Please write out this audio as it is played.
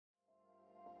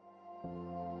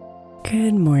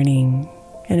Good morning,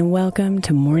 and welcome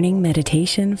to Morning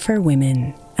Meditation for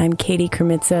Women. I'm Katie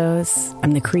Kremitzos.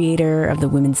 I'm the creator of the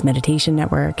Women's Meditation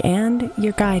Network and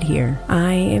your guide here.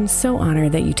 I am so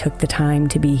honored that you took the time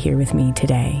to be here with me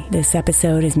today. This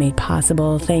episode is made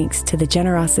possible thanks to the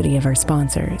generosity of our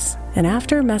sponsors. And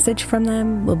after a message from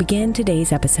them, we'll begin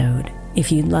today's episode.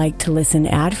 If you'd like to listen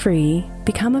ad-free,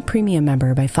 become a premium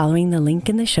member by following the link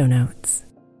in the show notes.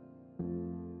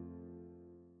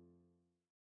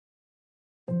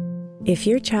 If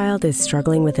your child is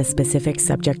struggling with a specific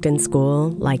subject in school,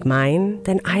 like mine,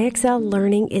 then IXL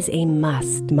Learning is a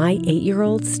must. My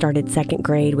 8-year-old started second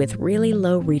grade with really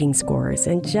low reading scores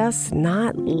and just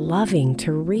not loving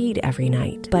to read every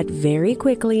night. But very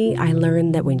quickly, I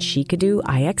learned that when she could do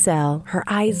IXL, her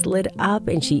eyes lit up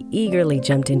and she eagerly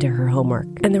jumped into her homework.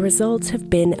 And the results have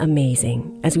been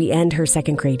amazing. As we end her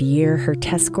second grade year, her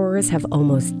test scores have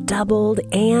almost doubled,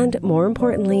 and more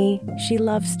importantly, she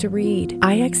loves to read.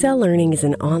 IXL Learning is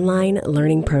an online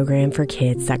learning program for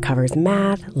kids that covers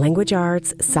math, language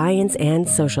arts, science, and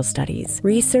social studies.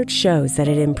 Research shows that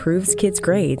it improves kids'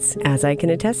 grades, as I can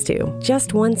attest to.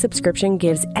 Just one subscription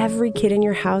gives every kid in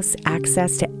your house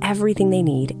access to everything they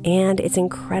need, and it's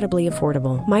incredibly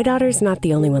affordable. My daughter's not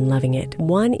the only one loving it.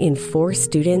 1 in 4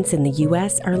 students in the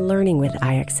U.S. are learning with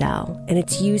IXL, and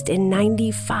it's used in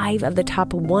 95 of the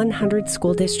top 100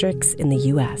 school districts in the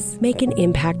U.S. Make an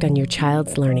impact on your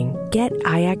child's learning. Get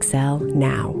IXL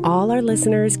now. All our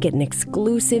listeners get an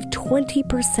exclusive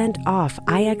 20% off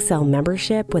IXL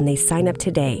membership when they sign up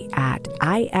today at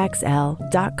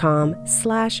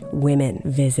IXL.com/women.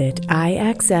 Visit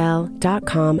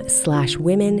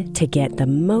IXL.com/women to get the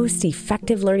most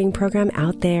effective learning program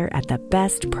out there at the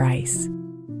best price.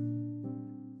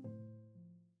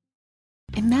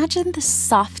 Imagine the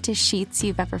softest sheets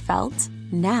you've ever felt.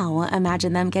 Now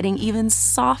imagine them getting even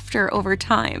softer over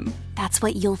time. That's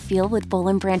what you'll feel with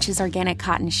Boll & Branch's organic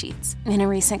cotton sheets. In a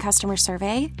recent customer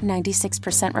survey,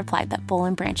 96% replied that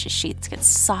Boll & Branch's sheets get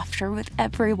softer with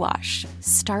every wash.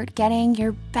 Start getting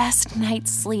your best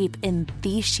night's sleep in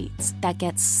these sheets that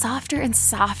get softer and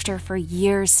softer for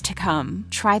years to come.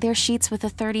 Try their sheets with a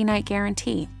 30-night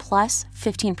guarantee, plus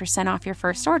 15% off your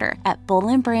first order at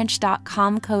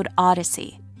bollandbranch.com code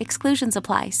Odyssey. Exclusions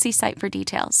apply. See site for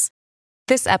details.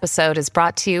 This episode is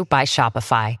brought to you by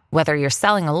Shopify. Whether you're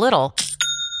selling a little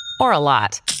or a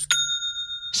lot,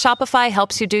 Shopify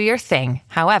helps you do your thing,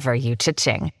 however you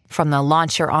cha-ching. From the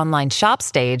launch your online shop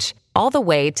stage, all the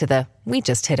way to the we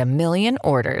just hit 1 million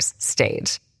orders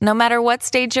stage. No matter what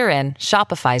stage you're in,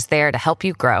 Shopify's there to help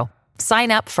you grow.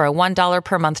 Sign up for a $1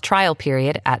 per month trial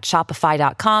period at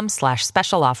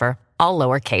shopify.com/special offer, all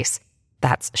lowercase.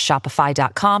 That's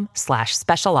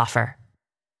shopify.com/special offer.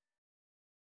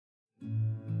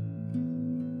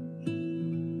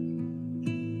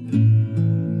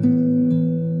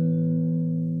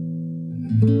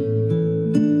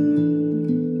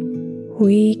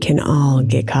 We can all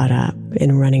get caught up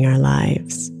in running our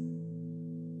lives,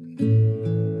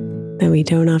 that we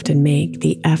don't often make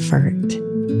the effort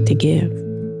to give.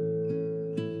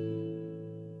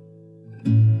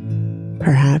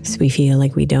 Perhaps we feel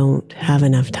like we don't have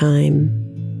enough time,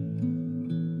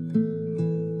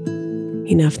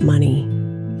 enough money,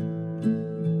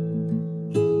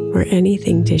 or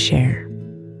anything to share.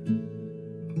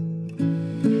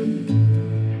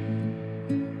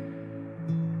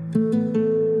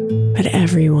 But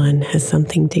everyone has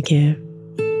something to give.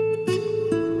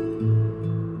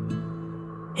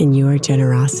 And your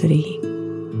generosity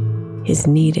is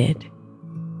needed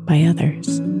by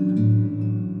others.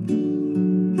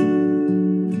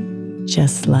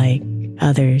 Just like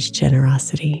others'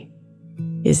 generosity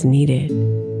is needed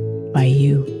by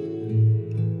you.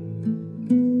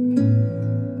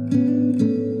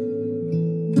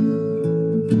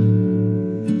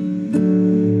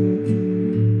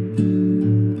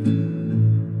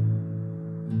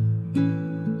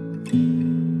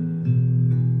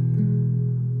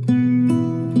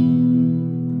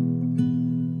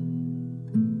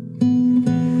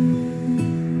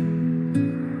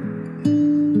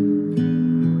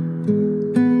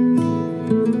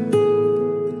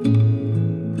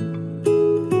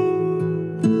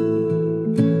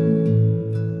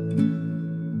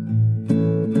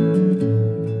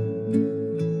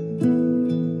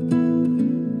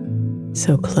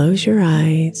 So close your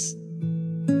eyes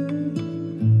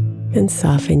and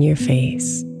soften your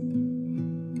face.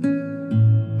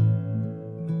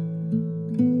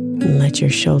 And let your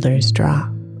shoulders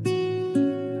drop.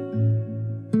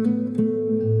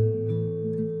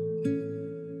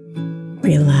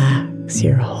 Relax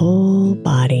your whole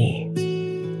body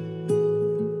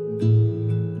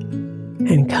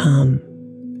and come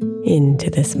into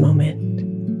this moment,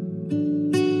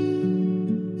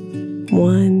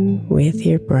 one with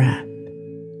your breath.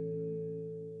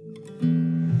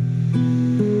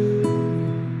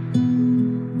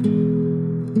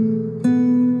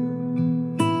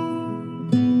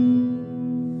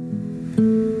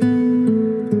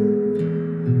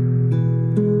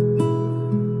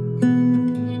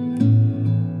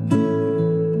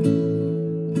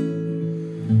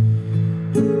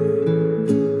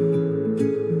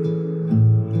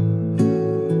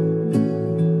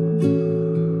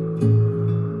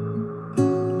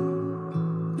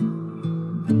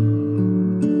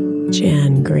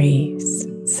 Jan Grace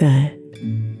said,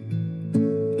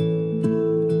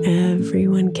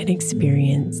 "Everyone can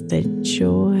experience the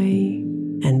joy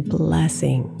and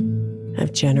blessing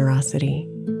of generosity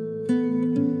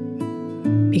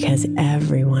because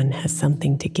everyone has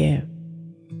something to give."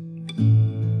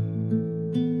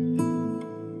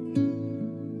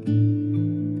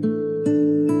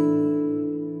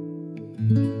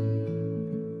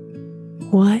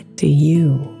 What do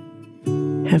you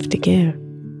have to give?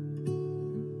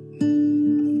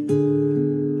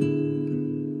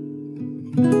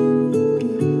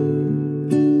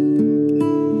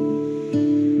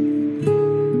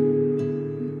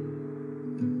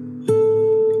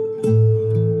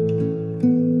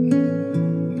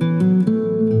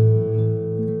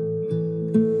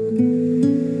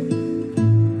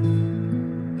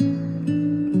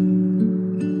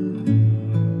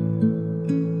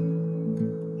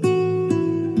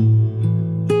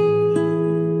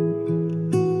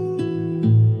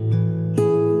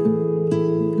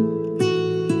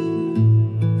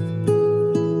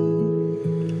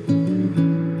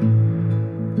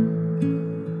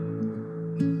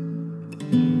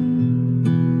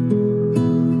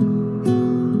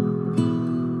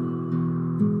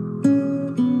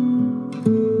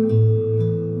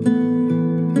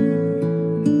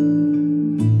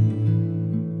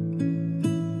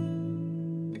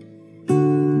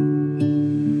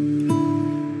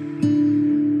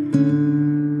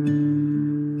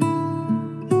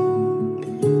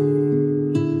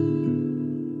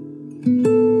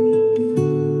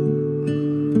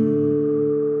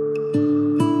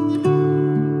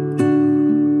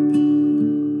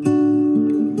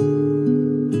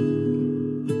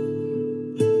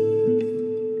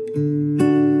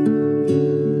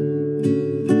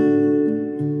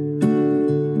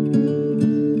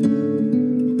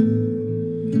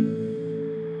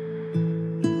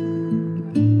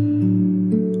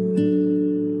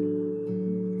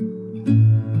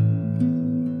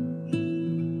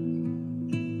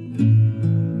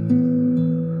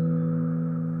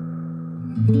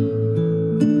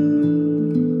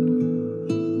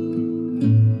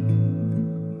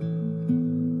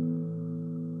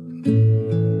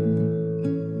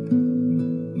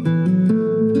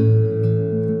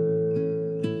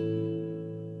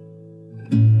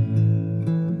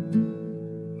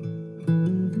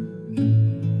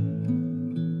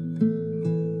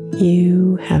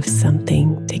 You have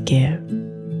something to give,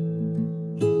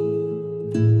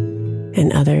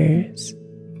 and others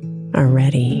are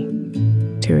ready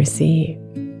to receive.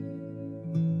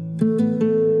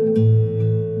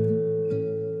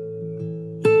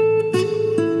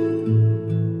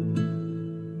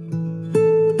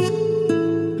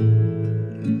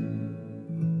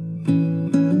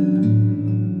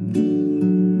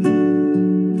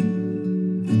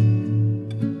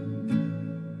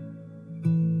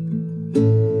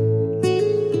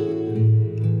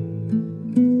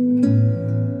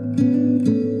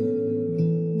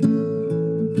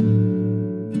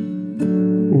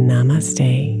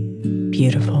 Namaste,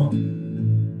 beautiful.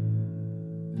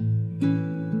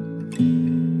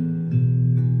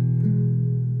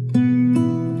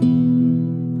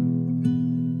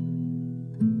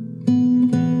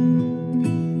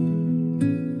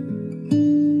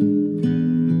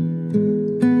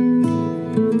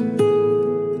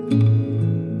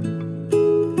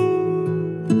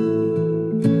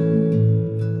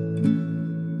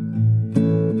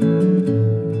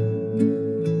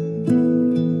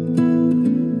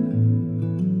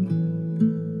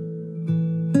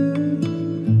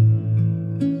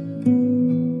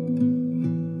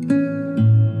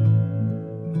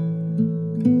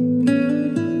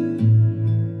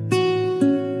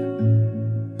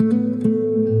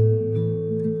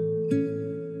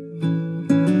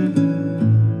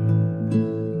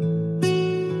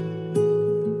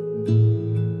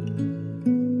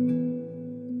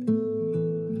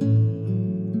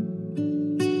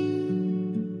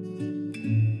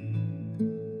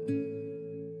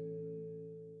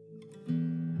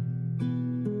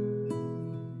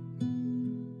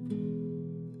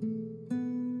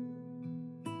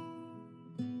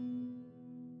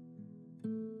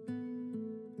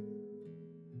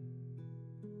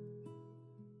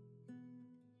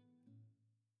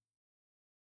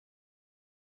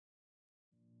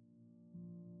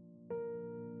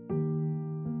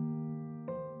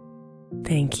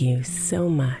 Thank you so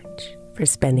much for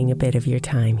spending a bit of your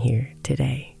time here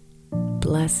today.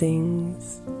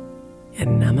 Blessings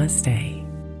and namaste.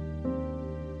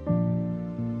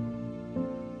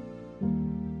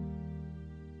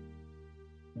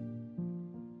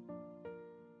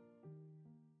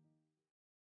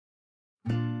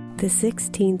 The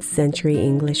 16th century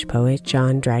English poet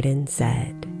John Dryden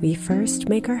said, "We first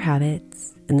make our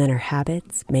habits, and then our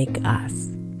habits make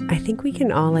us." I think we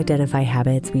can all identify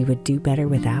habits we would do better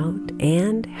without,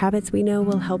 and habits we know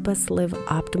will help us live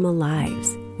optimal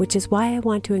lives, which is why I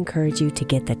want to encourage you to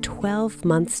get the 12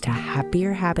 Months to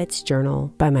Happier Habits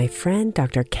journal by my friend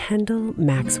Dr. Kendall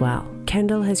Maxwell.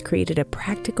 Kendall has created a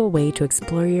practical way to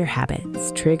explore your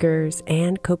habits, triggers,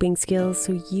 and coping skills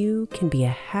so you can be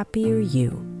a happier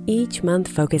you. Each month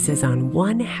focuses on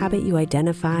one habit you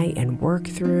identify and work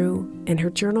through, and her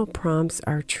journal prompts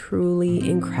are truly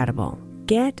incredible.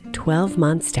 Get 12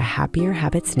 Months to Happier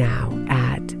Habits now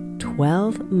at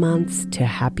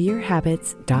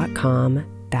 12monthstohappierhabits.com.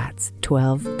 That's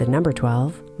 12, the number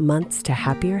 12,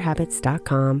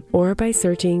 monthstohappierhabits.com, or by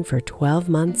searching for 12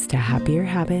 Months to Happier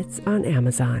Habits on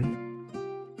Amazon.